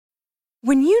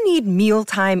When you need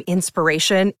mealtime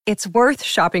inspiration, it's worth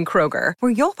shopping Kroger,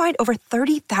 where you'll find over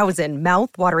 30,000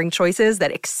 mouth-watering choices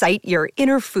that excite your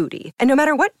inner foodie. And no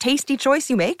matter what tasty choice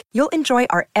you make, you'll enjoy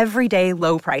our everyday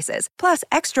low prices, plus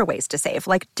extra ways to save,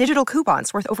 like digital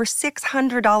coupons worth over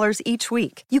 $600 each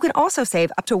week. You can also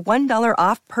save up to $1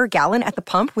 off per gallon at the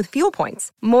pump with fuel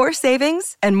points. More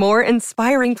savings and more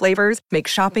inspiring flavors make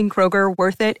shopping Kroger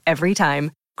worth it every time.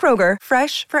 Kroger,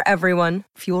 fresh for everyone.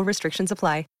 Fuel restrictions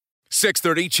apply.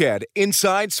 630 CHED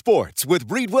Inside Sports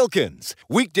with Reed Wilkins.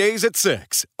 Weekdays at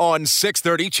 6 on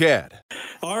 630 CHED.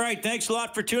 All right, thanks a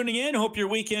lot for tuning in. Hope your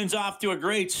weekend's off to a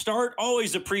great start.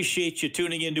 Always appreciate you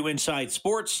tuning into Inside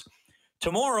Sports.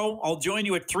 Tomorrow, I'll join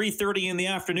you at 3:30 in the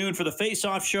afternoon for the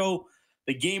Face-Off Show.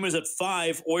 The game is at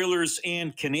 5, Oilers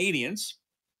and Canadians.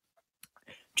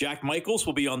 Jack Michaels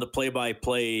will be on the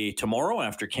play-by-play tomorrow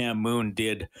after Cam Moon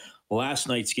did last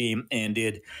night's game and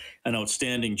did an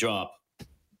outstanding job.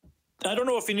 I don't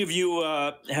know if any of you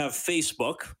have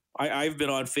Facebook. I've been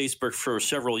on Facebook for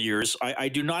several years. I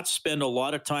do not spend a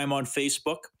lot of time on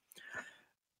Facebook.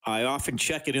 I often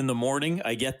check it in the morning.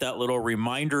 I get that little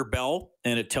reminder bell,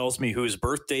 and it tells me whose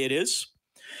birthday it is.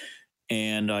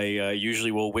 And I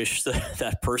usually will wish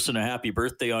that person a happy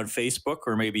birthday on Facebook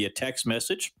or maybe a text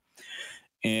message.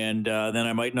 And then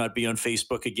I might not be on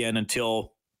Facebook again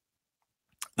until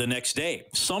the next day.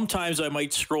 Sometimes I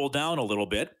might scroll down a little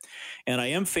bit, and I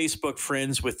am Facebook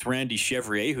friends with Randy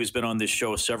Chevrier, who's been on this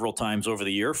show several times over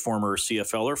the year, former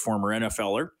CFLer, former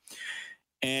NFLer.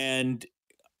 And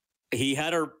he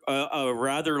had a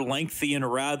rather lengthy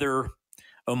and rather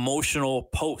emotional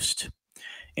post.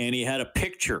 And he had a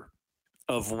picture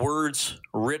of words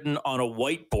written on a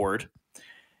whiteboard,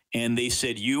 and they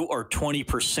said, "You are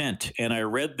 20%. And I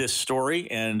read this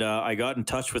story, and I got in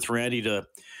touch with Randy to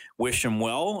wish him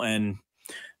well and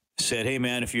said, "Hey,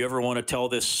 man, if you ever want to tell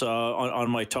this on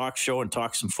my talk show and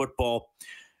talk some football,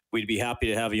 we'd be happy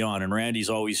to have you on." And Randy's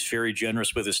always very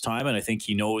generous with his time, and I think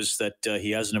he knows that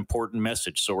he has an important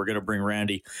message. So we're going to bring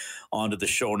Randy onto the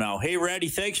show now. Hey, Randy,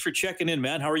 thanks for checking in,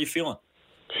 man. How are you feeling?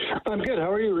 I'm good.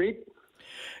 How are you, Reed?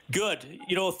 Good.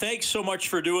 Thanks so much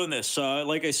for doing this.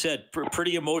 Like I said,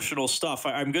 pretty emotional stuff.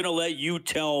 I'm going to let you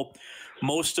tell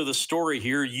most of the story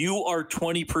here. You are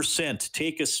 20%.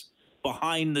 Take us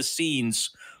behind the scenes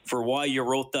for why you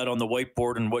wrote that on the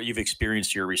whiteboard and what you've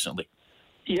experienced here recently.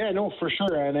 Yeah, no, for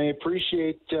sure. And I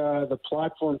appreciate the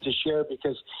platform to share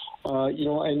because,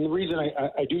 and the reason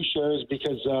I do share is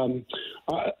because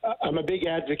I'm a big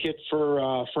advocate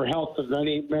for health in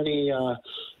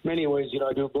many ways.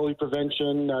 I do bully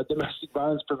prevention, domestic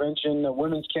violence prevention,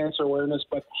 women's cancer awareness.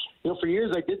 But, for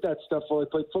years I did that stuff while I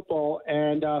played football.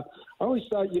 And I always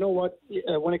thought,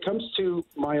 when it comes to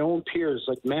my own peers,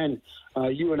 like men,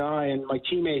 you and I and my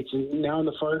teammates, and now in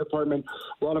the fire department,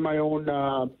 a lot of my own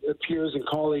peers and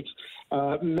colleagues,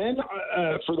 men,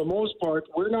 for the most part,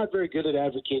 we're not very good at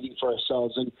advocating for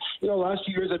ourselves. And, last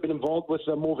few years I've been involved with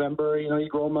Movember, you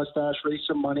grow a mustache, raise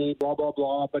some money, blah, blah,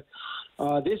 blah. But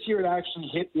this year it actually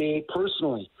hit me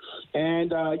personally.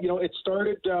 And, it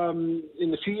started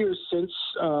in the few years since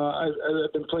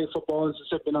I've been playing football and since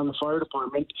I've been on the fire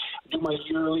department, I do my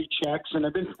yearly checks. And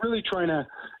I've been really trying to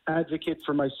advocate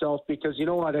for myself because,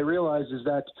 what I realize is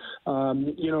that,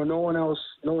 no one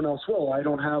else will. I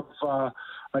don't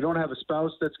have a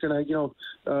spouse that's going to,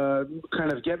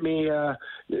 kind of get me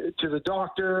to the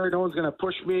doctor. No one's going to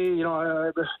push me.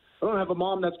 I don't have a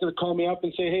mom that's going to call me up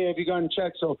and say, "Hey, have you gotten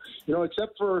checked?" So,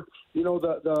 except for,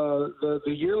 the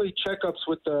yearly checkups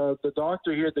with the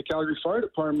doctor here at the Calgary Fire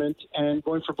Department and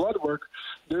going for blood work,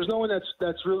 there's no one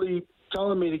that's really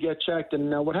telling me to get checked.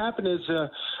 And what happened is,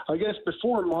 I guess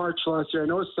before March last year, I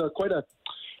noticed quite a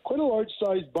large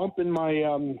sized bump in my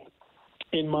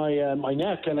my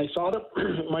neck, and I thought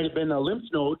it might have been a lymph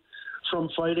node from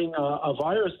fighting a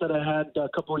virus that I had a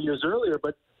couple of years earlier,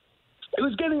 but it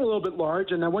was getting a little bit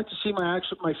large. And I went to see my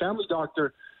family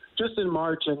doctor just in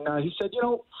March, and he said,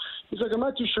 he's like, "I'm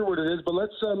not too sure what it is, but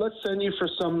let's send you for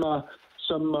some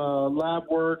lab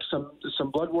work,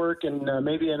 some blood work, and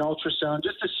maybe an ultrasound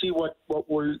just to see what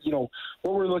we're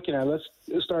looking at. Let's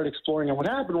start exploring." And what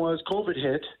happened was COVID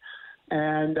hit.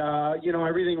 And,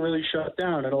 everything really shut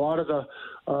down. And a lot of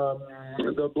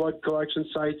the blood collection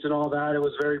sites and all that, it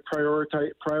was very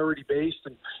priority based.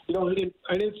 And, I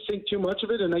didn't think too much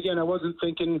of it. And again, I wasn't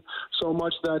thinking so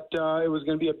much that it was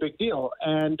going to be a big deal.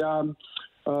 And,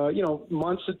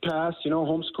 months had passed,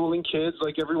 homeschooling kids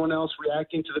like everyone else,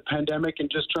 reacting to the pandemic and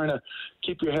just trying to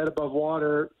keep your head above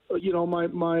water.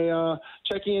 My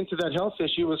checking into that health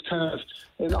issue was kind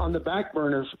of on the back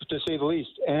burner, to say the least.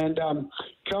 And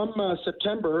come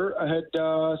September, I had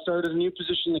started a new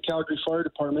position in the Calgary Fire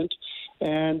Department,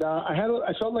 and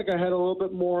I felt like I had a little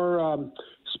bit more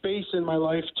space in my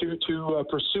life to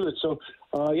pursue it. So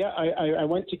I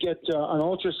went to get an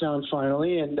ultrasound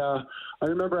finally, and I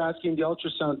remember asking the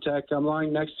ultrasound tech. I'm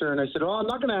lying next to her, and I said, "Well, I'm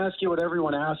not going to ask you what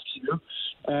everyone asks you."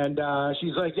 And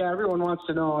she's like, "Yeah, everyone wants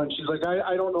to know." And she's like,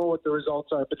 I don't know what the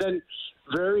results are. But then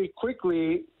very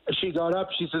quickly she got up.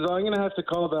 She says, "I'm going to have to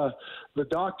call the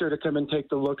doctor to come and take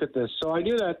the look at this." So I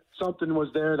knew that something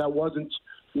was there that wasn't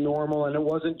normal, and it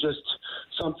wasn't just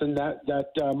something that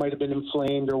might have been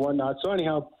inflamed or whatnot. So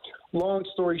anyhow, long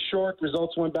story short,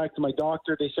 results went back to my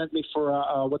doctor. They sent me for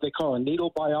what they call a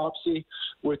needle biopsy,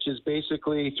 which is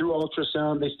basically through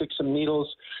ultrasound. They stick some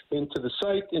needles into the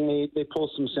site and they pull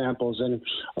some samples. And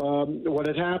what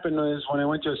had happened is when I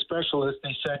went to a specialist,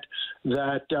 they said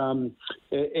that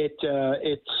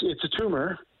it's a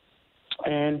tumor.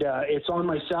 And it's on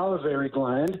my salivary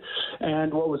gland.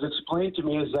 And what was explained to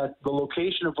me is that the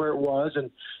location of where it was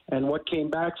and what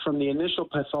came back from the initial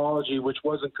pathology, which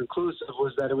wasn't conclusive,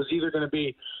 was that it was either going to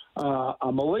be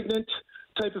a malignant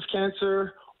type of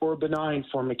cancer or a benign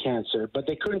form of cancer. But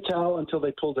they couldn't tell until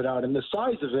they pulled it out. And the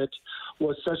size of it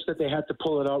was such that they had to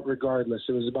pull it out regardless.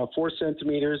 It was about 4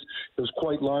 centimeters. It was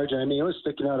quite large. I mean, it was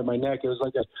sticking out of my neck. It was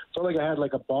like felt like I had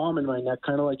like a bomb in my neck,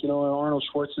 kind of like, Arnold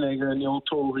Schwarzenegger in the old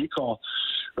Total Recall,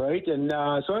 right? And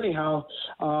so anyhow,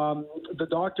 the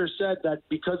doctor said that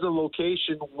because of the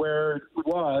location where it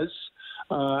was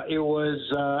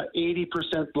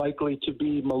 80% likely to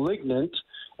be malignant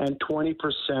and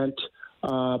 20%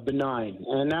 benign.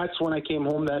 And that's when I came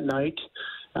home that night.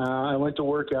 I went to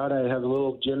work out. I have a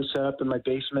little gym set up in my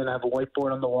basement. I have a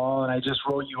whiteboard on the wall, and I just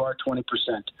wrote, "You are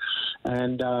 20%."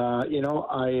 And, I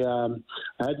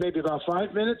had maybe about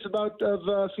 5 minutes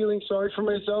of feeling sorry for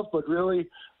myself, but really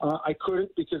I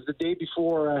couldn't, because the day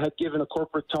before I had given a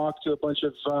corporate talk to a bunch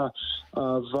of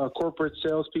corporate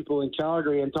salespeople in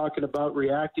Calgary and talking about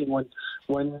reacting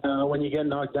when you get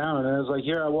knocked down. And I was like,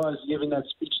 here I was giving that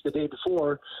speech the day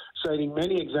before, citing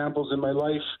many examples in my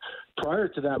life prior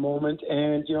to that moment.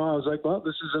 And, I was like, well,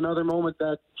 this is another moment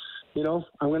that,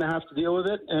 I'm going to have to deal with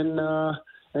it.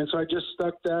 And so I just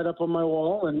stuck that up on my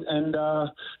wall, and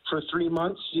for 3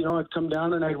 months, I'd come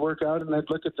down and I'd work out and I'd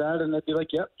look at that and I'd be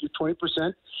like, yep, you're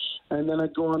 20%. And then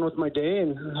I'd go on with my day,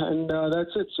 and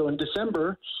that's it. So in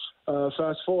December,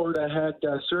 fast forward, I had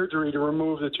surgery to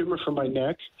remove the tumor from my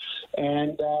neck,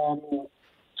 and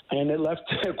it left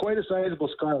quite a sizable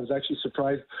scar. I was actually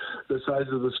surprised the size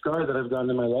of the scar that I've gotten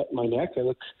in my neck. I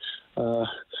look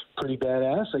pretty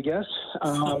badass, I guess.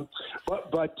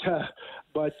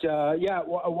 What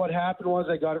happened was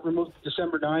I got it removed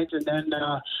December 9th, and then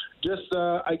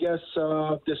December, I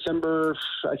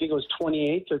think it was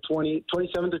 28th or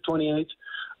 27th or 28th,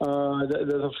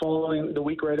 the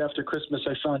week right after Christmas,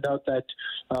 I found out that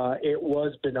it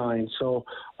was benign. So,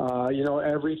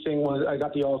 everything was, I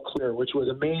got the all clear, which was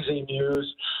amazing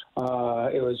news.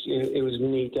 It was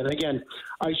neat. And again,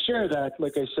 I share that,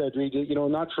 like I said,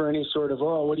 not for any sort of,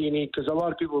 what do you need? Because a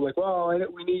lot of people are like, well,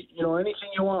 we need, anything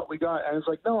you want, we got. And it's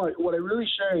like, no, what I'm really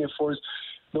sharing it for is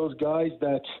those guys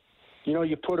that,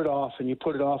 you put it off and you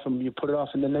put it off and you put it off.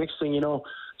 And the next thing,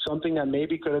 something that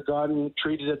maybe could have gotten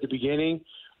treated at the beginning,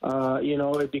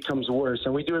 it becomes worse.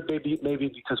 And we do it maybe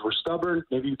because we're stubborn,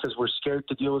 maybe because we're scared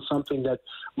to deal with something that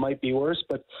might be worse.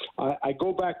 But I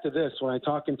go back to this when I'm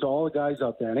talking to all the guys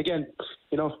out there. And again,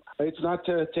 it's not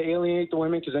to alienate the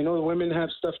women, because I know the women have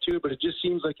stuff too, but it just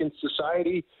seems like in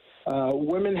society,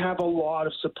 women have a lot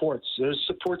of supports. There's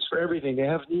supports for everything. They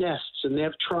have nests and they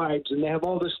have tribes and they have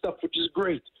all this stuff, which is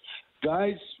great.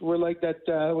 Guys, we're like that,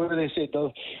 what do they say?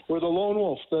 We're the lone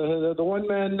wolf, the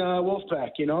one-man wolf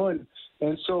pack, And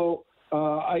so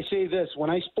I say this,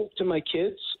 when I spoke to my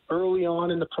kids early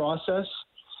on in the process,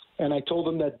 and I told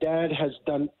them that Dad has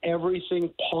done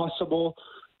everything possible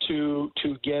to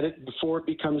get it before it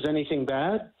becomes anything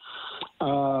bad,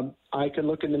 I can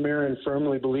look in the mirror and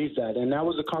firmly believe that. And that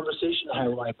was a conversation I had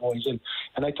with my boys. And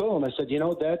I told them, I said,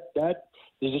 Dad,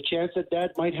 there's a chance that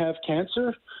Dad might have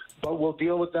cancer, but we'll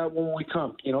deal with that when we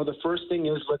come. The first thing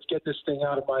is, let's get this thing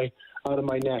out of my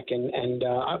neck. And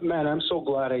man, I'm so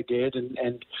glad I did.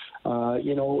 I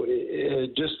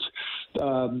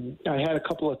had a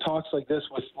couple of talks like this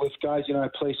with guys. I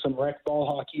play some rec ball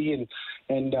hockey,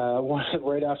 and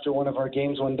right after one of our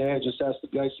games one day, I just asked the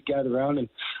guys to gather around, and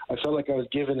I felt like I was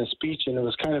giving a speech, and it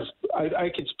was kind of, I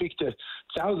could speak to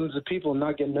thousands of people and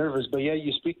not get nervous, but yeah,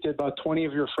 you speak to about 20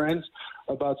 of your friends,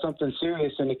 about something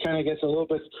serious, and it kind of gets a little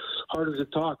bit harder to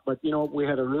talk. But, we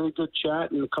had a really good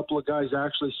chat, and a couple of guys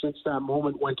actually since that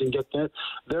moment went and get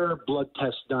their blood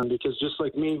tests done, because just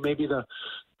like me, maybe the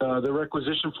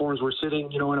requisition forms were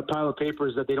sitting, in a pile of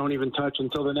papers that they don't even touch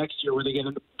until the next year where they get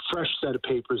a fresh set of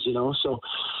papers, So,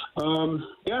 I'm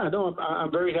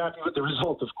very happy with the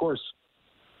result, of course.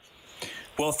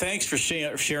 Well, thanks for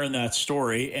sharing that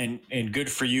story, and good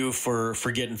for you for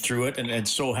getting through it, and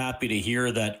so happy to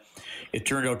hear that it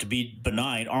turned out to be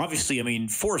benign. Obviously,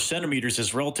 4 centimeters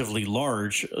is relatively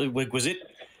large. Was it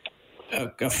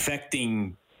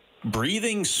affecting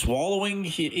breathing, swallowing,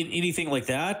 anything like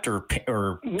that,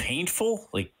 or painful?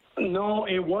 No,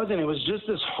 it wasn't. It was just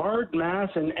this hard mass,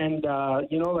 and I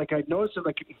noticed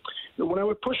it, when I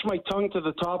would push my tongue to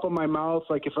the top of my mouth,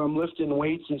 if I'm lifting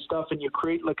weights and stuff, and you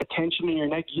create a tension in your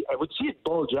neck, I would see it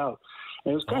bulge out.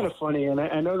 And it was kind of funny, and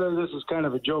I know that this is kind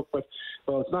of a joke, but,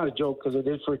 well, it's not a joke because I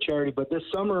did it for a charity, but this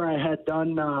summer I had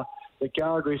done the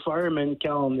Calgary Fireman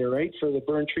calendar, right, for the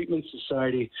Burn Treatment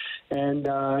Society. And,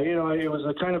 it was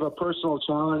a kind of a personal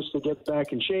challenge to get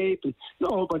back in shape and a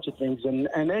whole bunch of things.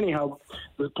 And anyhow,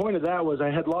 the point of that was I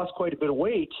had lost quite a bit of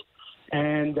weight.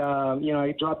 And,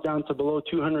 I dropped down to below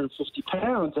 250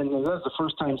 pounds, and that was the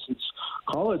first time since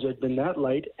college I'd been that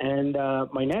light. And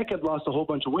my neck had lost a whole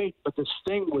bunch of weight, but this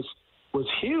thing was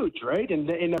huge, right? And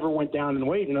it never went down in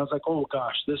weight. And I was like, oh,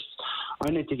 gosh, I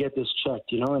need to get this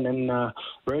checked, And then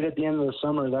right at the end of the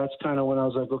summer, that's kind of when I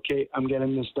was like, okay, I'm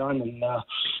getting this done.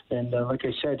 And like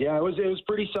I said, yeah, it was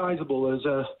pretty sizable.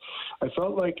 I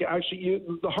felt like actually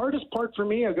the hardest part for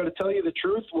me, I got to tell you the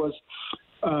truth, was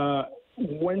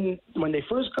when they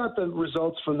first got the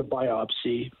results from the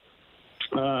biopsy,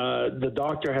 the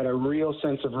doctor had a real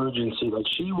sense of urgency.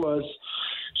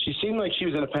 She seemed like she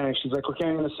was in a panic. She's like, okay,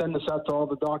 I'm going to send this out to all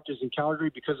the doctors in Calgary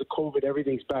because of COVID.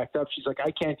 Everything's backed up. She's like, I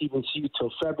can't even see you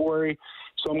till February,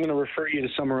 so I'm going to refer you to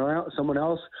someone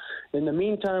else. In the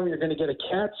meantime, you're going to get a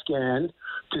CAT scan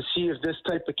to see if this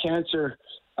type of cancer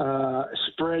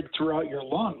spread throughout your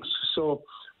lungs. So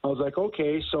I was like,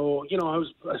 okay. So,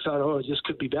 I thought, oh, this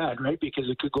could be bad, right? Because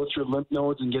it could go through lymph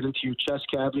nodes and get into your chest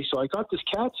cavity. So I got this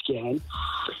CAT scan,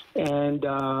 and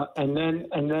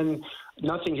then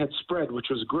nothing had spread, which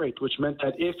was great, which meant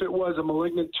that if it was a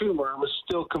malignant tumor, it was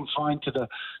still confined to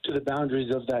the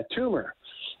boundaries of that tumor.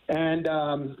 And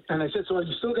I said, so are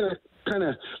you still going to kind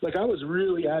of, I was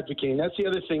really advocating. That's the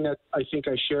other thing that I think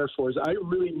I share for is I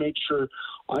really made sure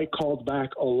I called back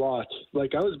a lot. I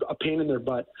was a pain in their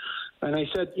butt. And I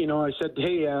said,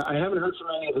 hey, I haven't heard from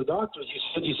any of the doctors. You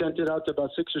said you sent it out to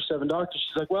about 6 or 7 doctors.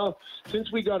 She's like, well,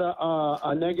 since we got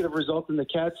a negative result in the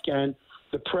CAT scan,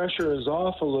 the pressure is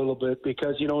off a little bit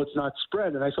because, it's not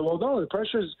spread. And I said, well, no, the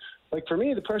pressure's, for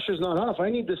me, the pressure's not off. I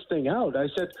need this thing out. I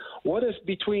said, what if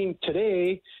between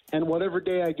today and whatever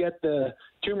day I get the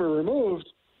tumor removed,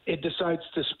 it decides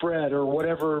to spread or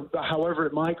whatever, however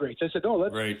it migrates. I said,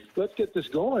 let's get this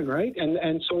going, right?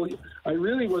 And so I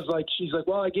really was like, she's like,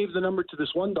 well, I gave the number to this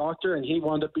one doctor, and he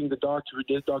wound up being the doctor who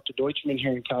did, Dr. Deutschman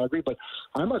here in Calgary, but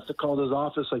I must have called his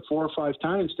office 4 or 5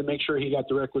 times to make sure he got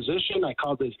the requisition. I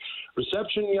called his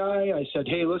reception guy. I said,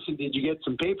 hey, listen, did you get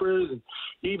some papers? And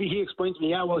he explained to me,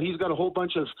 yeah, well, he's got a whole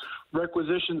bunch of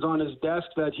requisitions on his desk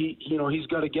that he's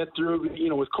got to get through,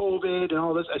 with COVID and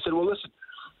all this. I said, well, listen,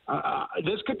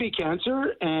 this could be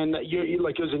cancer, and you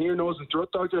it was an ear, nose, and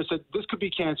throat doctor. I said, this could be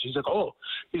cancer. He's like, oh.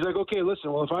 He's like, okay,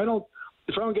 listen, well, if I don't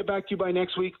get back to you by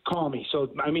next week, call me. So,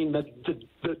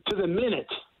 to the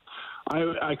minute,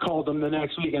 I called them the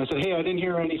next week, and I said, hey, I didn't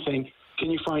hear anything. Can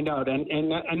you find out?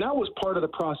 And that was part of the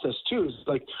process, too.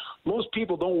 It's most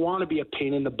people don't want to be a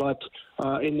pain in the butt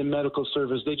in the medical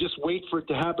service. They just wait for it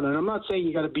to happen. And I'm not saying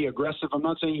you got to be aggressive. I'm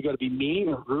not saying you got to be mean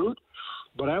or rude.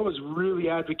 But I was really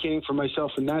advocating for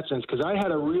myself in that sense because I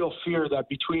had a real fear that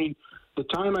between the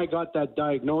time I got that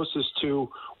diagnosis to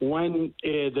when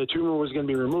the tumor was going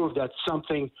to be removed, that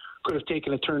something could have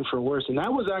taken a turn for worse. And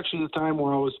that was actually the time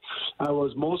where I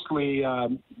was mostly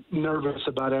nervous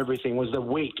about everything, was the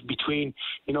wait between,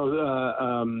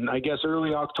 I guess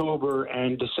early October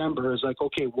and December is like,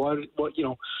 okay, what,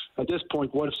 at this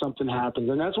point, what if something happens?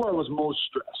 And that's where I was most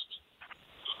stressed.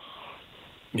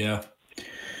 Yeah.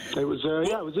 It was,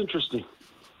 it was interesting.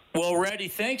 Well, Randy,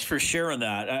 thanks for sharing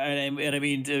that.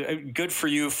 And good for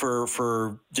you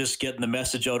for just getting the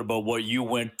message out about what you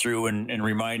went through and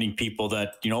reminding people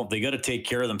that, they got to take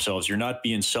care of themselves. You're not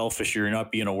being selfish. You're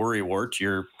not being a worrywart.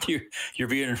 You're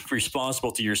being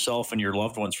responsible to yourself and your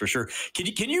loved ones for sure.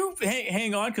 Can you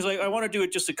hang on? Because I want to do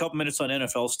just a couple minutes on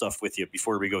NFL stuff with you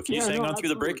before we go. Can you hang on through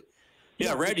the break?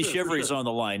 Yeah, Randy Chevrier is on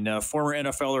the line, former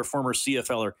NFLer, former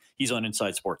CFLer. He's on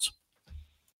Inside Sports.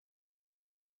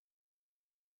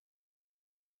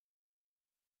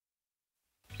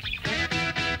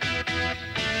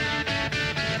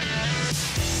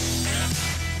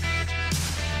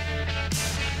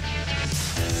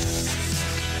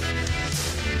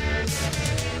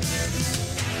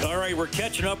 right, we're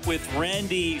catching up with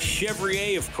Randy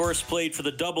Chevrier. Of course, played for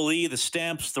the Double E, the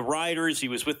Stamps, the Riders. He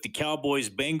was with the Cowboys,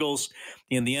 Bengals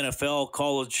in the NFL,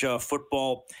 college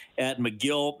football at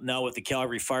McGill. Now with the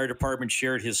Calgary Fire Department,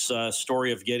 shared his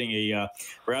story of getting a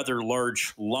rather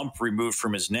large lump removed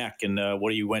from his neck and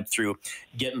what he went through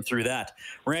getting through that.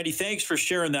 Randy, thanks for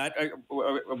sharing that.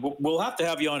 We'll have to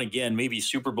have you on again, maybe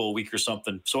Super Bowl week or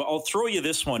something. So I'll throw you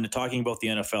this one talking about the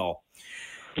NFL.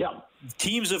 Yeah.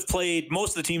 Most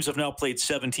of the teams have now played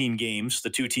 17 games. The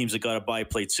two teams that got a bye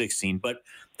played 16. But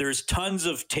there's tons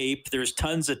of tape. There's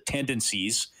tons of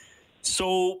tendencies.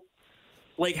 So,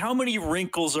 like, how many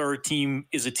wrinkles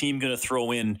is a team going to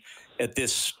throw in at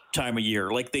this time of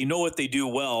year? Like, they know what they do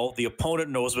well. The opponent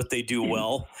knows what they do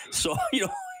well. So, you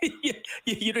don't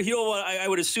want, I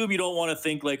would assume you don't want to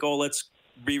think like, oh, let's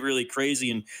be really crazy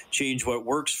and change what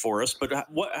works for us. But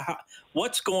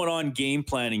what's going on game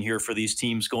planning here for these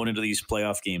teams going into these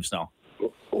playoff games now?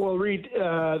 Well, Reed,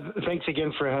 thanks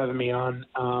again for having me on.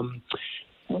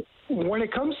 When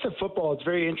it comes to football, it's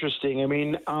very interesting. I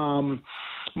mean,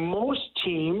 most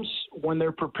teams, when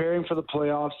they're preparing for the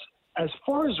playoffs, as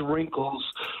far as wrinkles,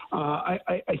 I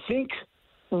think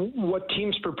what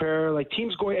teams prepare, like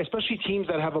teams going, especially teams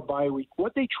that have a bye week,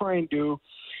 what they try and do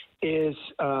is,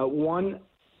 one,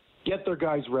 get their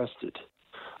guys rested.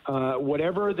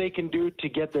 Whatever they can do to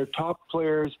get their top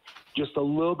players just a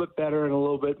little bit better and a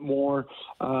little bit more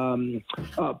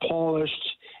polished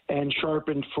and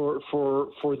sharpened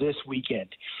for this weekend.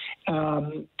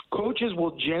 Coaches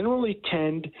will generally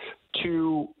tend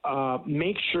to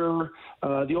make sure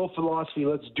the old philosophy,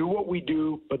 let's do what we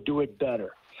do, but do it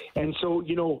better. And so,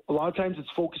 a lot of times it's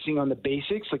focusing on the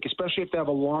basics, like especially if they have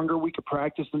a longer week of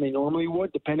practice than they normally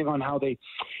would, depending on how they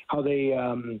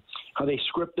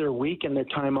script their week and their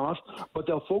time off. But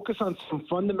they'll focus on some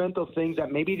fundamental things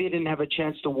that maybe they didn't have a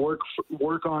chance to work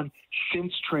on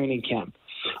since training camp.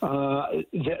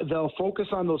 They'll focus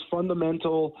on those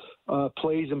fundamental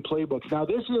plays and playbooks. Now,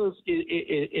 this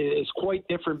is quite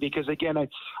different because, again, I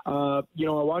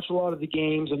watch a lot of the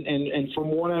games, and from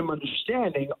what I'm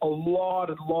understanding, a lot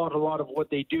of what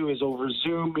they do is over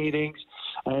Zoom meetings,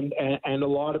 and a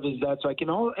lot of it is that. So I can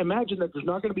imagine that there's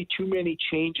not going to be too many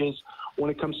changes when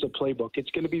it comes to playbook.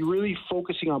 It's going to be really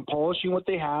focusing on polishing what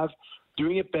they have,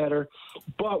 doing it better.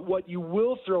 But what you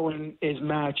will throw in is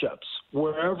matchups.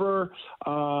 Wherever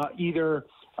either,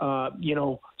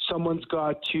 someone's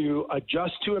got to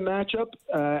adjust to a matchup,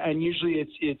 and usually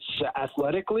it's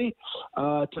athletically,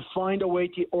 to find a way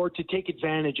to take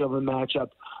advantage of a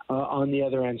matchup on the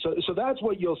other end. So that's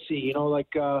what you'll see,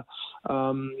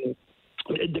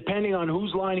 depending on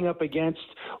who's lining up against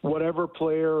whatever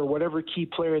player or whatever key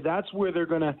player, that's where they're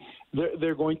going to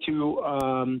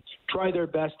try their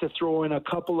best to throw in a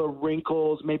couple of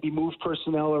wrinkles, maybe move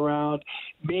personnel around,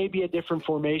 maybe a different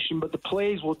formation, but the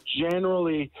plays will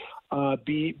generally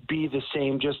be the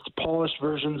same, just polished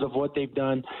versions of what they've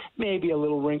done, maybe a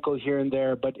little wrinkle here and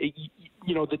there. But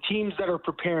the teams that are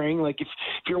preparing, like if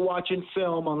you're watching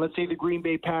film on, let's say, the Green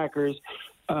Bay Packers,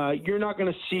 you're not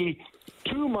going to see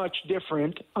too much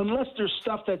different unless there's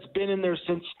stuff that's been in there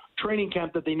since training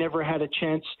camp that they never had a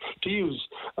chance to use.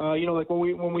 Like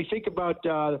when we think about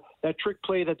that trick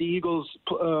play that the Eagles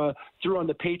threw on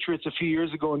the Patriots a few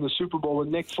years ago in the Super Bowl with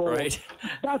Nick Foles, right.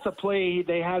 That's a play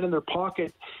they had in their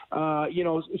pocket,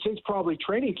 since probably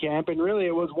training camp, and really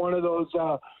it was one of those.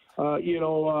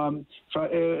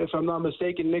 If I'm not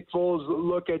mistaken, Nick Foles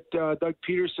look at Doug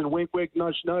Peterson, wink, wink,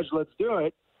 nudge, nudge, let's do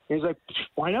it. And he's like,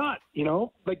 why not?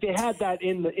 Like they had that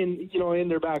in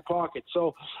their back pocket.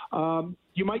 So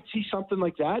you might see something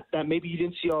like that maybe you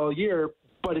didn't see all year,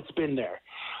 but it's been there.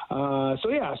 So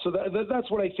that's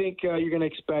what I think you're going to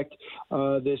expect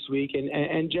this week.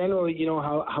 And generally,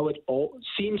 how it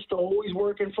seems to always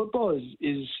work in football is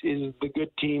the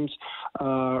good teams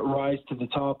rise to the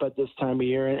top at this time of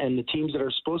year, and the teams that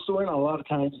are supposed to win, a lot of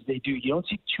times they do. You don't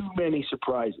see too many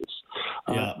surprises.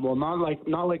 Yeah. Well, not like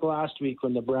last week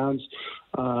when the Browns,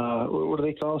 what do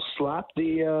they call, slap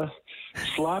the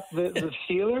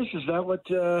Steelers? Is that what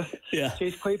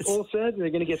Chase Claypool said? They're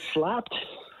going to get slapped.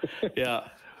 Yeah.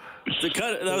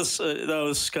 That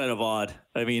was kind of odd.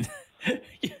 I mean,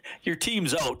 your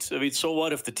team's out. I mean, so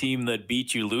what if the team that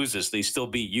beat you loses? They still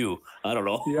beat you. I don't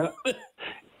know.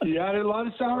 Yeah, a lot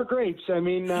of sour grapes. I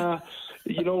mean, maybe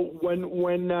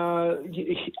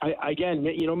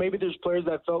there's players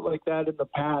that felt like that in the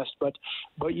past, but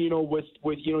you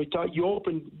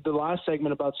opened the last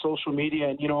segment about social media,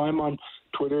 and I'm on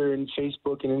Twitter and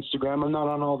Facebook and Instagram. I'm not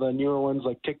on all the newer ones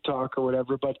like TikTok or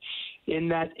whatever, but in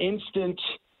that instant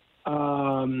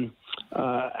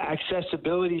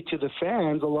accessibility to the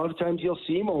fans, a lot of times you'll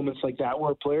see moments like that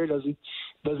where a player doesn't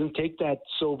doesn't take that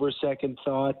sober second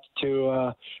thought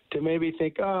to maybe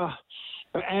think, and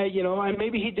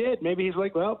maybe he did. Maybe he's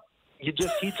like, well, it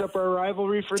just heats up our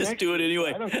rivalry for just next do it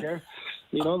anyway. week. I don't care.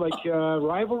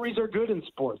 Rivalries are good in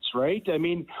sports, right? I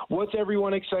mean, what's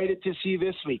everyone excited to see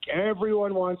this week?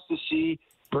 Everyone wants to see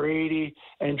Brady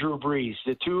and Drew Brees,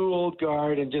 the two old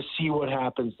guard, and just see what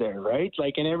happens there, right?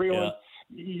 And everyone,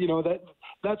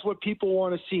 that's what people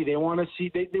want to see. They want to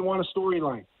see, they want a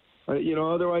storyline.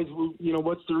 Otherwise,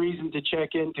 what's the reason to check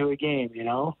into a game,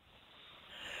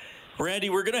 Randy,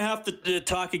 we're going to have to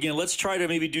talk again. Let's try to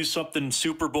maybe do something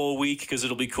Super Bowl week because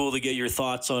it'll be cool to get your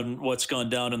thoughts on what's gone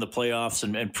down in the playoffs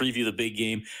and preview the big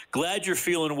game. Glad you're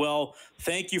feeling well.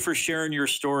 Thank you for sharing your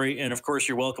story. And, of course,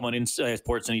 you're welcome on Inside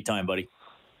Sports anytime, buddy.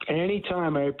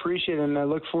 Anytime. I appreciate it, and I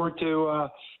look forward to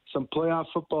some playoff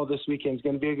football this weekend. It's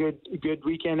going to be a good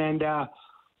weekend. And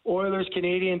Oilers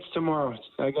Canadians tomorrow.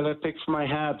 I got to pick for my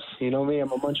Habs. You know me,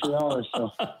 I'm a Montrealer.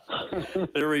 So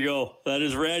there we go. That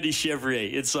is Randy Chevrier,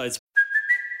 Inside Sports.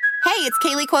 Hey, it's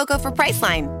Kaylee Cuoco for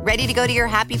Priceline. Ready to go to your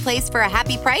happy place for a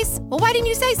happy price? Well, why didn't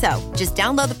you say so? Just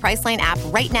download the Priceline app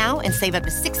right now and save up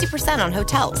to 60% on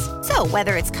hotels. So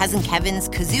whether it's Cousin Kevin's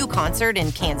Kazoo Concert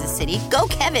in Kansas City, go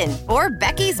Kevin, or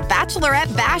Becky's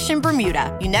Bachelorette Bash in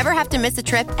Bermuda, you never have to miss a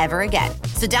trip ever again.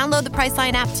 So download the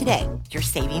Priceline app today. Your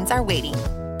savings are waiting.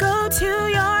 Go to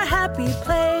your happy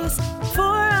place for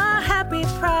a happy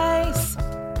price.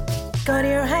 Go to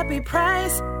your happy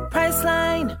price,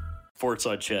 Priceline. Forts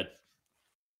on Chet.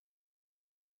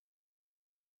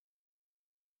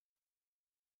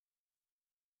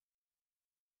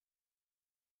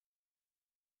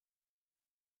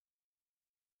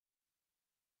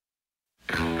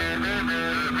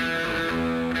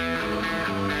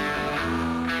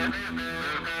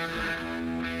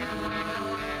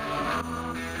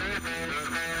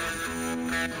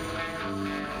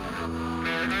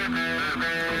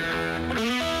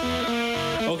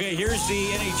 Okay, here's the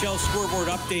NHL scoreboard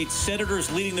update.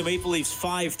 Senators leading the Maple Leafs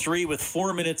 5-3 with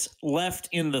 4 minutes left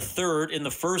in the third. In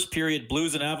the first period,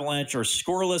 Blues and Avalanche are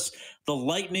scoreless. The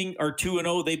Lightning are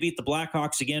 2-0. They beat the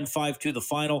Blackhawks again 5-2 the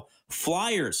final.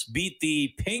 Flyers beat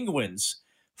the Penguins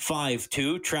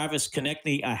 5-2. Travis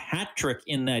Konechny, a hat trick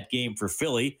in that game for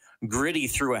Philly. Gritty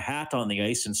threw a hat on the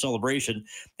ice in celebration.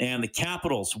 And the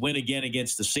Capitals win again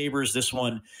against the Sabres. This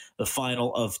one, the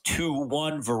final of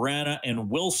 2-1. Vrana and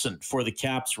Wilson for the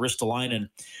Caps. Ristolainen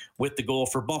with the goal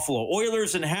for Buffalo.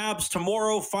 Oilers and Habs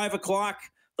tomorrow, 5 o'clock.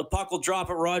 The puck will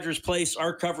drop at Rogers Place.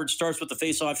 Our coverage starts with the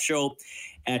face-off show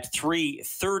at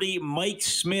 3:30. Mike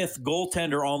Smith,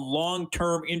 goaltender, on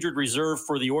long-term injured reserve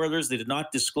for the Oilers. They did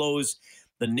not disclose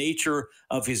the nature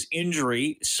of his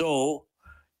injury. So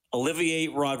Olivier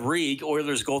Rodrigue,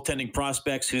 Oilers goaltending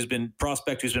prospect who's been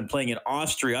playing in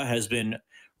Austria, has been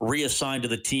reassigned to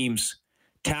the team's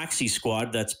taxi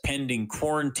squad. That's pending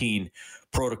quarantine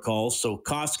protocols. So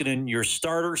Koskinen, your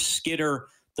starter, Skinner,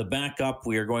 the backup.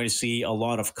 We are going to see a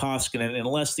lot of Koskinen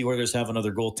unless the Oilers have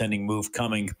another goaltending move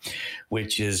coming,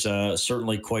 which is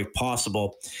certainly quite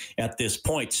possible at this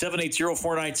point.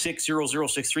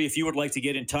 780-496-0063. If you would like to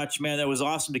get in touch, man, that was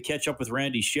awesome to catch up with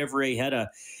Randy Chevrier.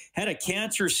 Had a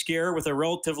cancer scare with a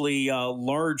relatively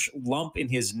large lump in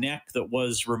his neck that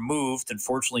was removed.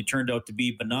 Unfortunately, turned out to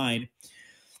be benign.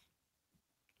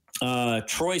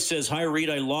 Troy says, "Hi, Reed.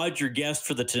 I laud your guest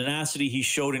for the tenacity he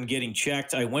showed in getting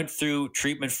checked. I went through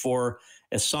treatment for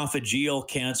esophageal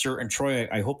cancer." And Troy,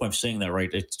 I hope I'm saying that right.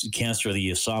 It's cancer of the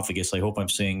esophagus. I hope I'm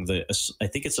saying I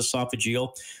think it's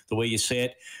esophageal, the way you say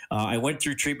it. I went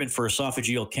through treatment for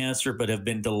esophageal cancer, but have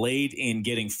been delayed in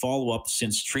getting follow-up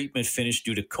since treatment finished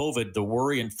due to COVID. The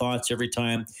worry and thoughts every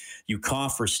time you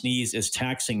cough or sneeze is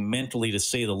taxing mentally, to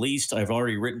say the least. I've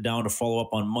already written down to follow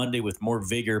up on Monday with more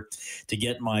vigor to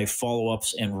get my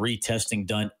follow-ups and retesting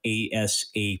done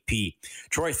ASAP.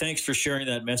 Troy, thanks for sharing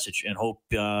that message, and hope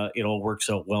it all works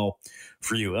out well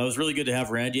for you. That was really good to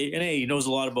have Randy. And hey, he knows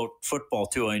a lot about football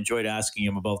too. I enjoyed asking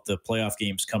him about the playoff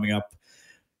games coming up.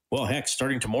 Well, heck,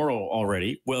 starting tomorrow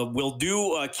already. Well, we'll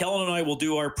do, Kellen and I will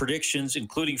do our predictions,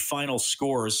 including final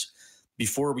scores,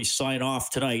 before we sign off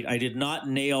tonight. I did not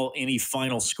nail any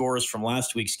final scores from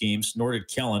last week's games, nor did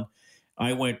Kellen.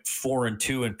 I went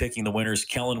 4-2 in picking the winners.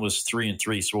 Kellen was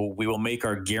 3-3. So we will make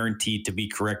our guaranteed to be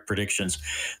correct predictions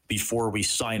before we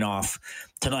sign off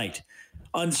tonight.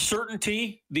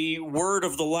 Uncertainty, the word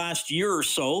of the last year or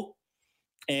so,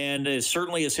 and it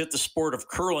certainly has hit the sport of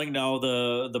curling. Now,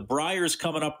 the Briers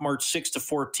coming up March 6th to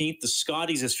 14th. The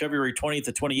Scotties is February 20th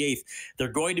to 28th. They're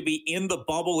going to be in the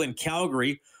bubble in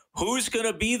Calgary. Who's going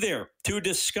to be there to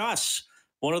discuss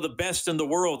one of the best in the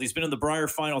world? He's been in the Brier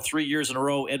final 3 years in a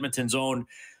row. Edmonton's own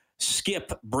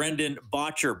Skip, Brendan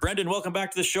Bottcher. Brendan, welcome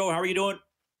back to the show. How are you doing?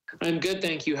 I'm good,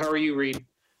 thank you. How are you, Reed?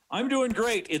 I'm doing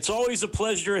great. It's always a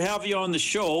pleasure to have you on the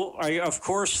show. Of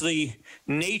course, the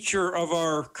nature of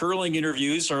our curling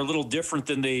interviews are a little different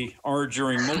than they are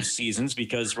during most seasons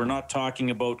because we're not talking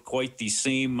about quite the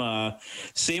same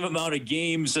amount of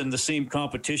games and the same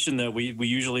competition that we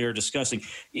usually are discussing.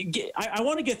 I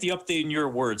want to get the update in your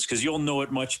words because you'll know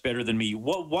it much better than me.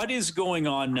 What is going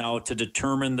on now to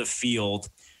determine the field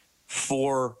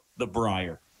for the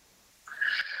Brier?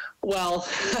 Well,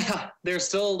 there's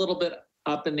still a little bit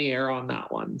up in the air on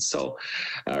that one. So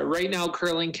right now,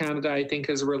 Curling Canada, I think,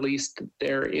 has released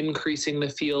they're increasing the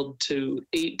field to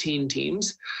 18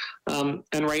 teams. And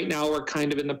right now we're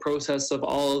kind of in the process of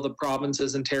all of the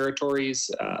provinces and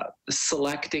territories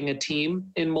selecting a team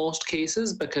in most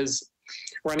cases because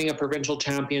running a provincial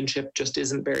championship just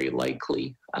isn't very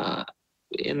likely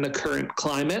in the current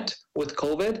climate with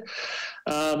COVID.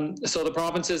 So the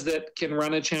provinces that can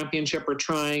run a championship are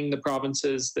trying. The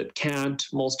provinces that can't,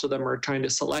 most of them are trying to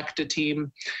select a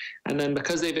team. And then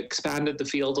because they've expanded the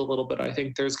field a little bit, I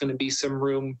think there's going to be some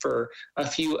room for a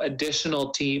few additional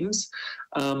teams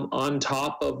on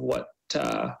top of what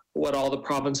all the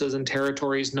provinces and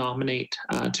territories nominate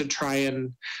to try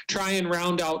and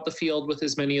round out the field with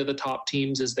as many of the top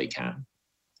teams as they can.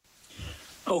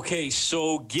 Okay,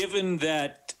 so given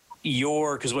that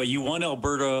because you won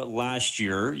Alberta last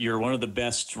year, you're one of the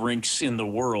best rinks in the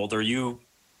world. Are you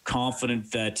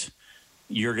confident that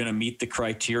you're going to meet the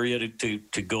criteria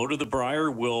to go to the Brier?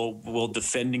 Will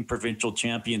defending provincial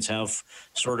champions have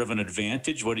sort of an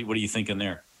advantage? What are you thinking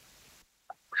there?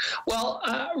 Well,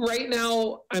 right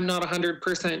now, I'm not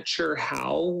 100% sure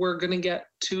how we're going to get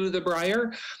to the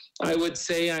Brier. I would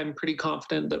say I'm pretty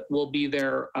confident that we'll be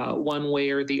there one way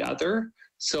or the other.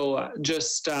 So I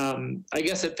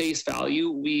guess at face value,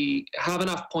 we have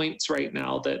enough points right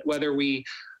now that whether we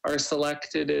are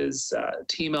selected as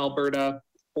Team Alberta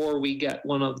or we get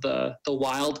one of the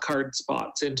wild card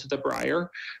spots into the Brier,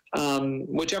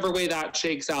 whichever way that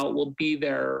shakes out, we'll be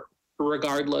there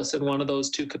regardless in one of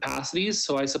those two capacities.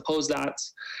 So I suppose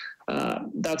that's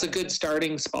a good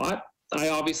starting spot. I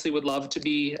obviously would love to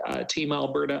be Team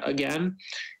Alberta again.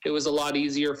 It was a lot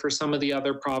easier for some of the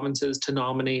other provinces to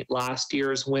nominate last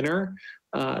year's winner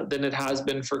than it has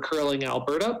been for Curling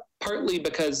Alberta, partly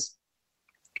because,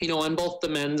 on both the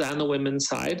men's and the women's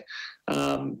side,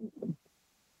 a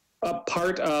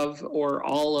part of or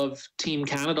all of Team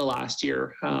Canada last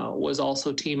year was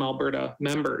also Team Alberta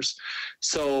members.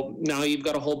 So now you've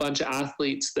got a whole bunch of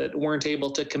athletes that weren't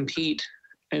able to compete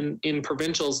in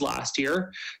provincials last year,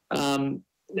 and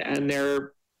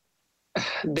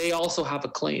they also have a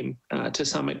claim to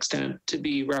some extent to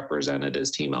be represented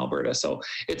as Team Alberta. So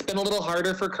it's been a little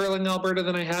harder for Curling Alberta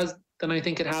than I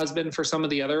think it has been for some of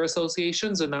the other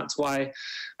associations, and that's why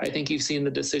I think you've seen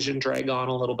the decision drag on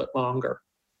a little bit longer.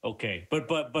 Okay, but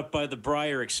by the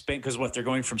Brier expand, because they're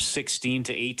going from 16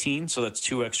 to 18, so that's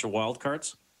 2 extra wild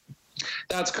cards.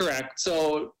 That's correct.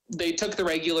 So they took the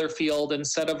regular field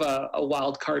instead of a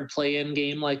wild card play-in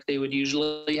game like they would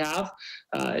usually have.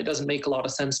 It doesn't make a lot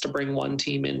of sense to bring one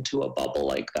team into a bubble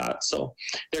like that. So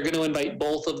they're going to invite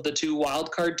both of the 2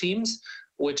 wild card teams,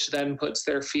 which then puts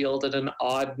their field at an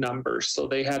odd number. So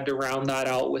they had to round that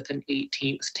out with an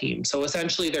 18th team. So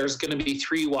essentially there's going to be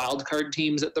 3 wild card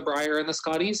teams at the Brier and the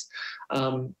Scotties,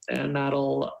 and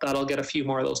that'll get a few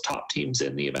more of those top teams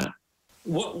in the event.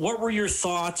 What were your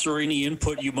thoughts or any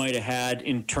input you might have had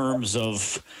in terms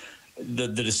of the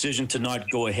decision to not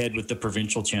go ahead with the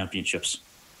provincial championships?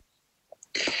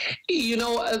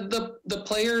 The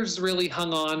players really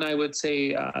hung on, I would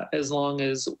say, as long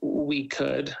as we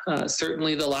could.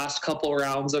 Certainly the last couple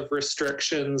rounds of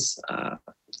restrictions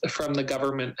from the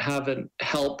government haven't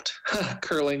helped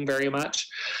curling very much.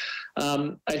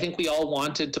 I think we all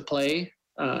wanted to play,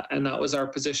 and that was our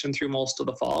position through most of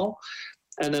the fall.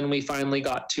 And then we finally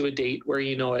got to a date where,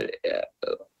 even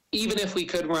if we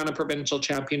could run a provincial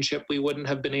championship, we wouldn't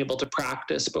have been able to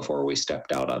practice before we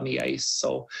stepped out on the ice.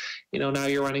 So, now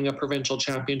you're running a provincial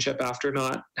championship after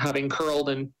not having curled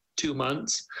in 2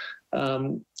 months.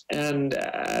 And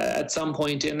at some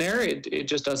point in there, it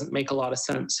just doesn't make a lot of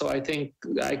sense. So I think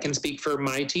I can speak for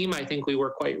my team. I think we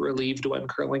were quite relieved when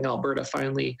Curling Alberta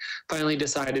finally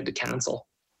decided to cancel.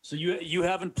 So you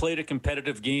haven't played a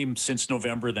competitive game since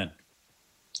November then?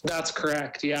 That's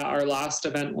correct. Yeah, our last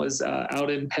event was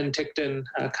out in Penticton,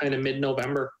 kind of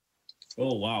mid-November.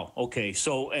 Oh, wow. Okay.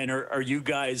 So, and are you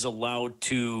guys allowed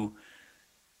to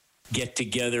get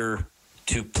together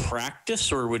to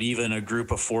practice, or would even a group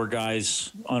of 4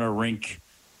 guys on a rink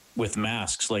with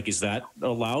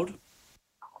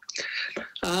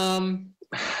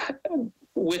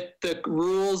with the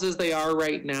rules as they are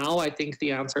right now, I think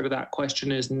the answer to that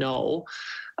question is no.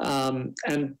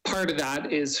 And part of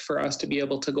that is for us to be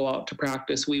able to go out to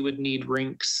practice, we would need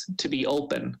rinks to be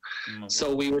open. Mm-hmm.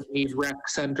 So we would need rec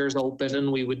centers open,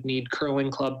 and we would need curling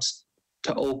clubs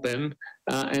to open.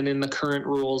 And in the current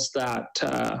rules, that's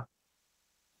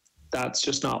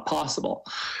just not possible.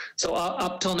 So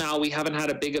up till now, we haven't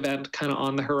had a big event kind of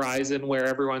on the horizon where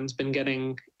everyone's been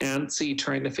getting antsy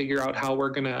trying to figure out how we're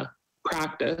going to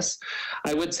practice.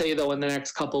 I would say, though, in the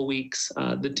next couple of weeks,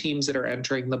 the teams that are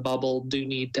entering the bubble do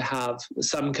need to have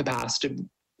some capacity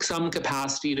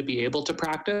to be able to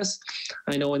practice.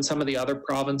 I know in some of the other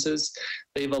provinces,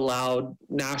 they've allowed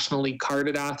nationally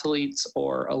carded athletes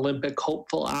or Olympic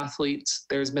hopeful athletes.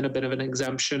 There's been a bit of an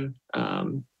exemption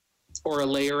or a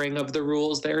layering of the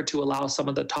rules there to allow some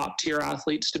of the top tier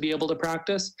athletes to be able to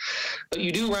practice. But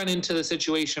you do run into the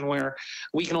situation where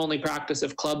we can only practice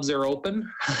if clubs are open.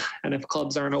 And if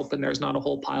clubs aren't open, there's not a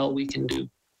whole pile we can do.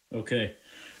 Okay.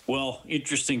 Well,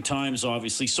 interesting times,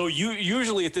 obviously. So you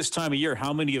usually at this time of year,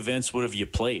 how many events would have you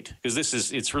played? Because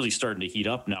it's really starting to heat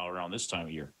up now around this time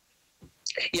of year.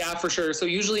 Yeah, for sure. So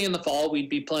usually in the fall, we'd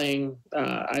be playing,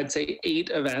 I'd say 8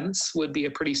 events would be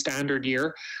a pretty standard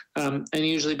year. And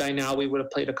usually by now we would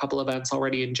have played a couple events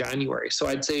already in January. So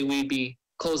I'd say we'd be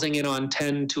closing in on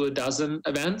 10 to a dozen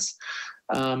events.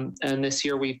 And this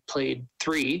year we've played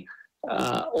 3,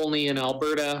 only in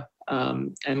Alberta,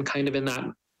 and kind of in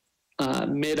that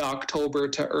mid-October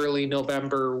to early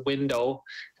November window.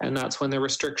 And that's when the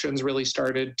restrictions really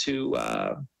started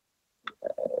to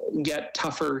get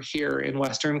tougher here in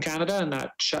Western Canada, and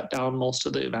that shut down most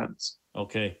of the events.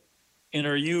 Okay. And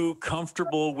are you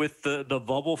comfortable with the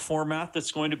bubble format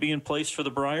that's going to be in place for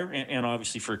the Brier and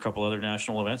obviously for a couple other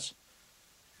national events?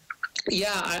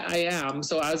 Yeah, I am.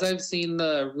 So as I've seen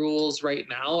the rules right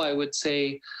now, I would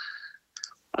say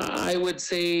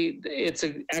it's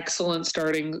an excellent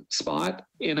starting spot.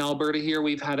 In Alberta here,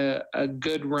 we've had a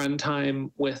good run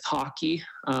time with hockey,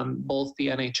 both the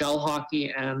NHL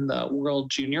hockey and the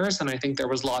World Juniors. And I think there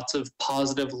was lots of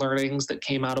positive learnings that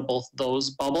came out of both those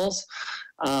bubbles.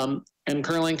 And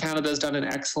Curling Canada has done an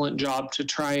excellent job to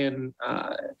try and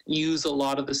use a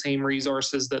lot of the same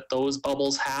resources that those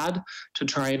bubbles had to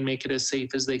try and make it as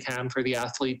safe as they can for the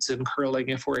athletes in curling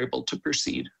if we're able to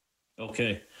proceed.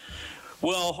 Okay.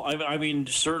 Well, I mean,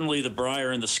 certainly the Brier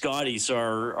and the Scotties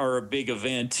are a big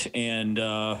event and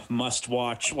must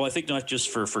watch. Well, I think not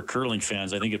just for curling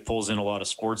fans. I think it pulls in a lot of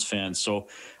sports fans. So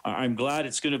I'm glad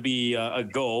it's going to be a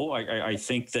go. I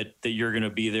think that you're going to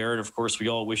be there. And, of course, we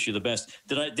all wish you the best.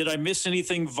 Did I miss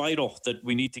anything vital that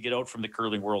we need to get out from the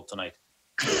curling world tonight?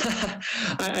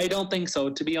 I don't think so.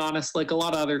 To be honest, like a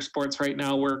lot of other sports right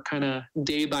now, we're kind of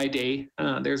day by day.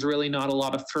 There's really not a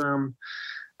lot of firm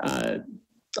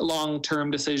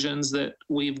long-term decisions that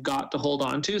we've got to hold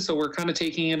on to. So we're kind of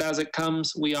taking it as it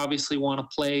comes. We obviously want to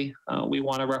play. We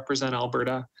want to represent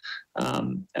Alberta.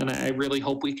 And I really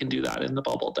hope we can do that in the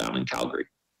bubble down in Calgary.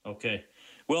 Okay.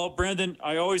 Well, Brendan,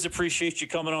 I always appreciate you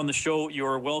coming on the show.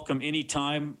 You're welcome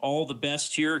anytime. All the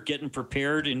best here, getting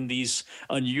prepared in these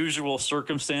unusual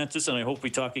circumstances. And I hope we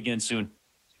talk again soon.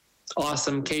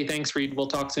 Awesome. Kay, thanks, Reed. We'll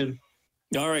talk soon.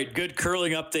 All right, good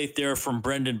curling update there from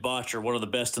Brendan Bottcher, one of the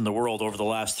best in the world over the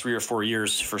last 3 or 4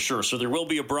 years for sure. So there will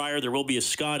be a Brier, there will be a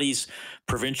Scotties.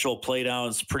 Provincial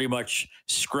playdowns pretty much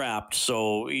scrapped.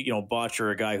 So,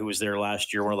 Bottcher, a guy who was there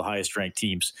last year, one of the highest ranked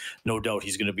teams, no doubt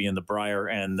he's going to be in the Brier,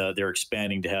 and they're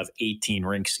expanding to have 18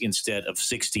 rinks instead of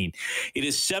 16. It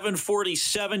is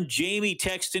 7:47. Jamie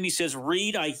texted in. He says,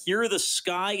 Reed, I hear the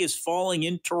sky is falling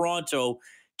in Toronto.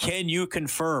 Can you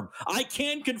confirm? I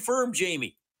can confirm,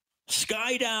 Jamie.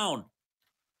 Sky down.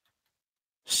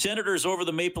 Senators over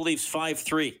the Maple Leafs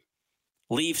 5-3.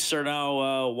 Leafs are now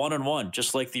 1-1,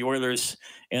 just like the Oilers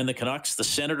and the Canucks. The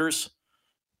Senators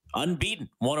unbeaten,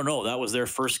 1-0. That was their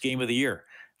first game of the year.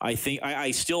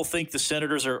 I still think the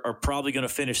Senators are probably going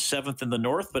to finish 7th in the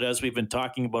North, but as we've been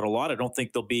talking about a lot, I don't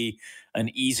think they'll be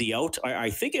an easy out. I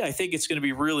think it's going to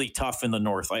be really tough in the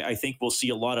North. I think we'll see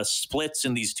a lot of splits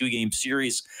in these 2-game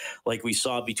series like we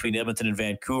saw between Edmonton and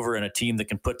Vancouver, and a team that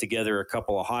can put together a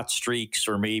couple of hot streaks,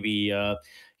 or maybe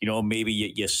maybe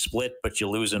you split, but you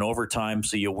lose in overtime,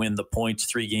 so you win the points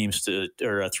 3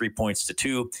 points to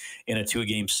 2 in a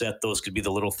 2-game set. Those could be the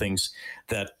little things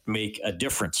that make a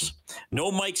difference.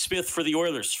 No Mike Smith for the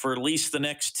Oilers for at least the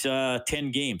next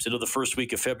 10 games. Into the first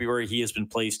week of February, he has been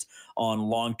placed on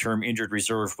long-term injured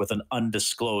reserve with an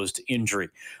undisclosed injury.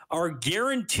 Our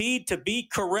guaranteed to be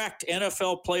correct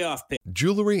NFL playoff pick.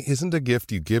 Jewelry isn't a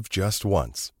gift you give just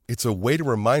once. It's a way to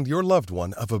remind your loved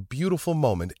one of a beautiful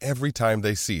moment every time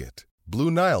they see it. Blue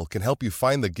Nile can help you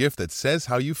find the gift that says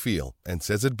how you feel and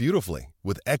says it beautifully,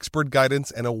 with expert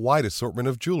guidance and a wide assortment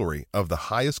of jewelry of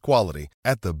the highest quality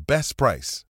at the best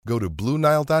price. Go to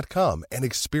BlueNile.com and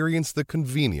experience the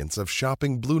convenience of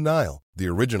shopping Blue Nile, the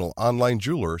original online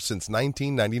jeweler since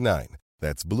 1999.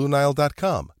 That's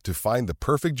BlueNile.com to find the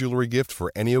perfect jewelry gift for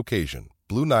any occasion.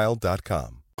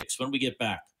 BlueNile.com. When we get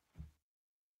back.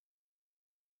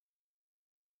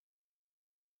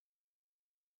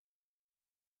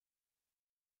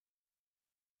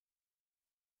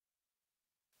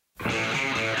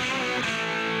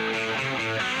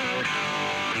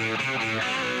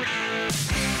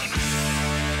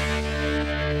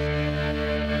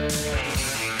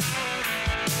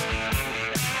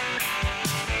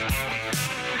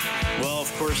 Well,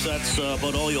 of course, that's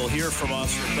about all you'll hear from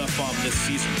us from Bethbaum this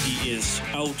season. He is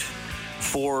out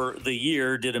for the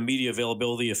year, did a media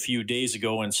availability a few days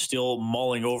ago, and still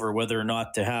mulling over whether or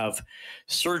not to have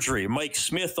surgery. Mike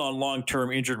Smith on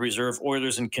long-term injured reserve,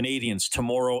 Oilers and Canadians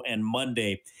tomorrow and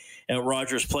Monday at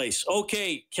Rogers Place.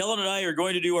 Okay, Kellen and I are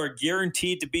going to do our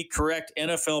guaranteed to be correct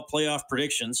NFL playoff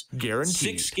predictions.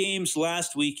 Guaranteed. 6 games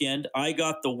last weekend. I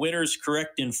got the winners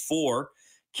correct in 4.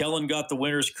 Kellen got the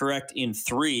winners correct in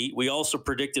 3. We also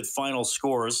predicted final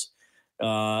scores.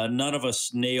 None of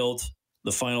us nailed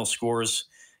the final scores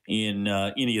in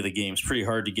any of the games. Pretty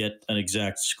hard to get an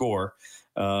exact score.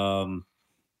 I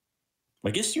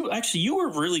guess you were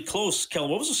really close,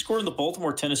 Kellen. What was the score in the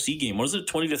Baltimore-Tennessee game? Was it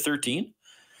 20-13?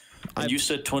 And you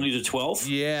said 20-12?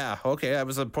 Yeah. Okay. I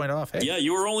was a point off. Hey. Yeah,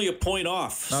 you were only a point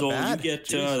off. Not so bad. You get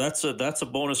that's a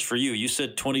bonus for you. You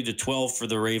said 20-12 for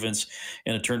the Ravens,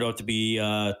 and it turned out to be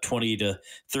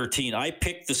 20-13. I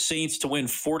picked the Saints to win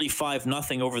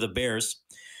 45-0 over the Bears.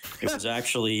 It was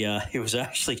actually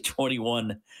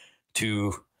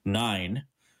 21-9.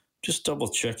 Just double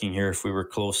checking here if we were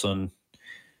close on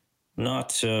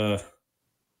not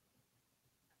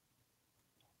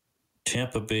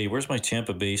Tampa Bay. Where's my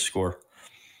Tampa Bay score?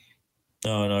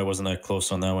 Oh, no, I wasn't that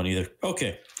close on that one either.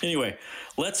 Okay. Anyway,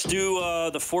 let's do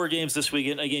the 4 games this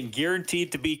weekend. Again,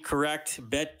 guaranteed to be correct.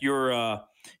 Bet your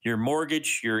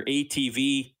mortgage, your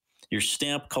ATV, your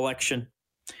stamp collection,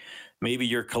 maybe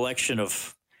your collection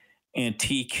of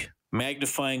antique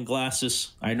magnifying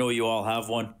glasses. I know you all have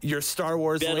one. Your Star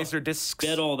Wars laser discs.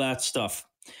 Bet all that stuff.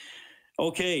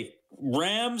 Okay,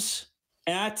 Rams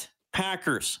at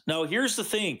Packers. Now, here's the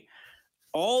thing.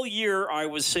 All year, I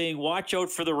was saying, watch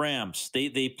out for the Rams.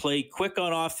 They play quick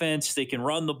on offense. They can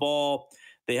run the ball.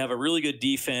 They have a really good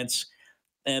defense.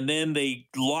 And then they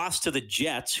lost to the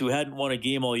Jets, who hadn't won a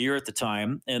game all year at the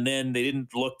time. And then they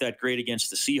didn't look that great against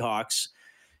the Seahawks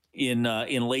in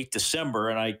late December.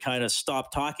 And I kind of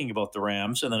stopped talking about the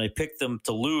Rams. And then I picked them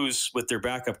to lose with their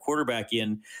backup quarterback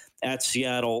in at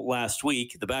Seattle last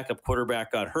week. The backup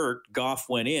quarterback got hurt. Goff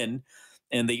went in.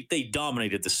 And they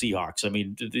dominated the Seahawks. I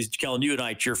mean, Kellen, you and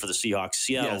I cheer for the Seahawks.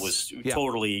 Seattle was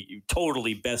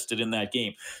totally bested in that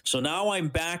game. So now I'm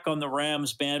back on the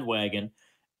Rams bandwagon,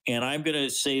 and I'm going to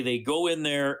say they go in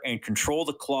there and control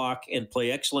the clock and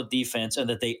play excellent defense, and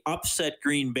that they upset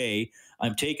Green Bay.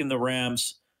 I'm taking the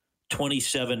Rams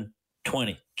 27-20.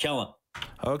 Kellen.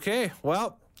 Okay,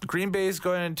 well, Green Bay is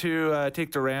going to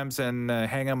take the Rams and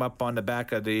hang them up on the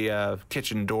back of the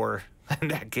kitchen door in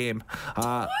that game.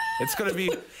 It's gonna be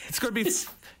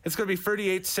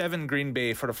 38-7 Green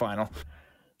Bay for the final.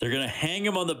 They're gonna hang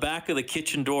him on the back of the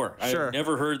kitchen door. Sure. I've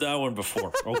never heard that one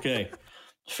before. Okay.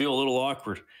 Feel a little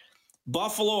awkward.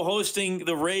 Buffalo hosting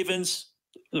the Ravens.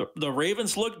 The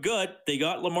Ravens look good. They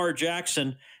got Lamar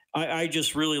Jackson. I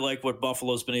just really like what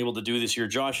Buffalo's been able to do this year.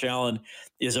 Josh Allen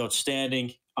is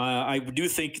outstanding. I do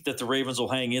think that the Ravens will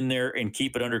hang in there and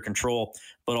keep it under control,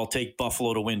 but I'll take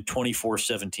Buffalo to win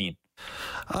 24-17.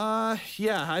 Yeah,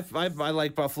 I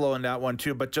like Buffalo in that one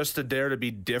too, but just to dare to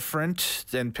be different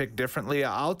and pick differently,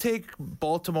 I'll take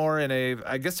Baltimore in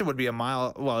I guess it would be it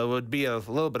would be a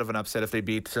little bit of an upset if they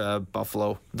beat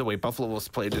Buffalo the way Buffalo was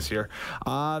played this year.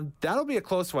 That'll be a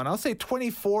close one. I'll say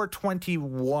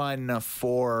 24-21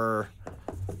 for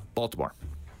Baltimore.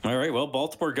 All right. Well,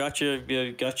 Baltimore got you,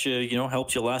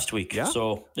 helped you last week. Yeah.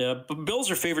 So,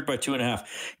 Bills are favored by 2.5.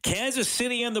 Kansas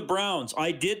City and the Browns.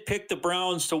 I did pick the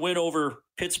Browns to win over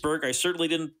Pittsburgh. I certainly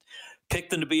didn't pick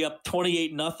them to be up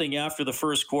 28-0 after the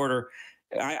first quarter.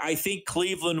 I think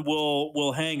Cleveland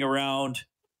will hang around.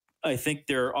 I think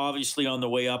they're obviously on the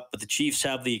way up, but the Chiefs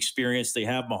have the experience. They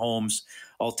have Mahomes.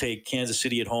 I'll take Kansas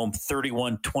City at home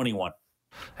 31-21.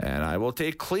 And I will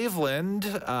take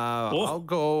Cleveland. I'll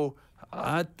go...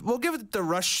 we'll give it the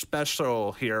rush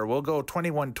special here. We'll go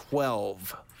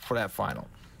 21-12 for that final.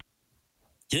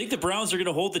 You think the Browns are going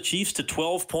to hold the Chiefs to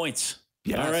 12 points?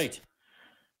 Yes. All right.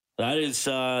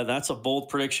 That's a bold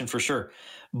prediction for sure.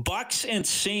 Bucks and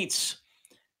Saints.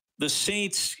 The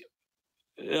Saints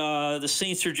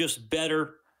are just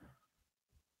better.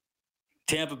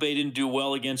 Tampa Bay didn't do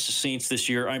well against the Saints this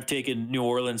year. I'm taking New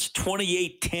Orleans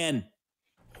 28-10.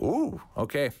 Ooh,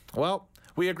 okay. Well,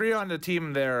 we agree on the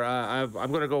team there. I'm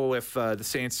going to go with the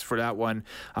Saints for that one.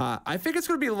 I think it's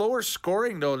going to be lower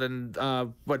scoring, though, than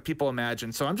what people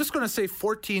imagine. So I'm just going to say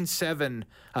 14-7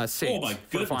 Saints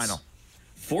for the final.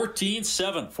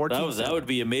 14-7. That would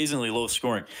be amazingly low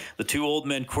scoring. The two old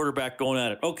men quarterback going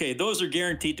at it. Okay, those are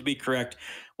guaranteed to be correct.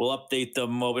 We'll update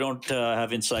them. Well, we don't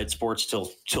have Inside Sports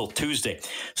till Tuesday.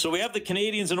 So we have the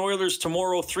Canadians and Oilers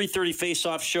tomorrow, 3:30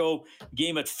 face-off show,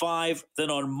 game at 5.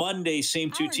 Then on Monday, same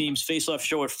two teams, face-off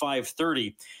show at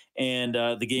 5:30. And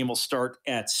the game will start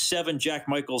at 7. Jack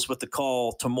Michaels with the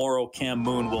call tomorrow. Cam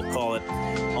Moon will call it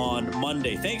on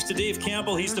Monday. Thanks to Dave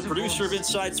Campbell. He's the producer of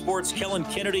Inside Sports. Kellen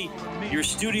Kennedy, your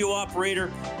studio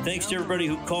operator. Thanks to everybody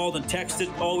who called and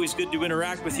texted. Always good to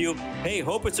interact with you. Hey,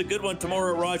 hope it's a good one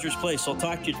tomorrow at Rogers Place. I'll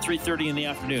talk to you at 3:30 in the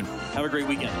afternoon. Have a great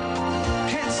weekend.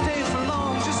 Can't stay for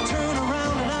long. Just turn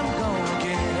around and I'm gone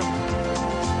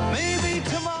again. Maybe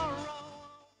tomorrow.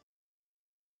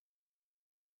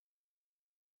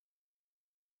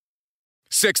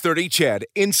 6:30 CHED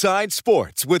Inside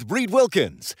Sports with Reed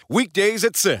Wilkins. Weekdays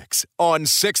at 6 on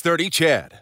 6:30 CHED.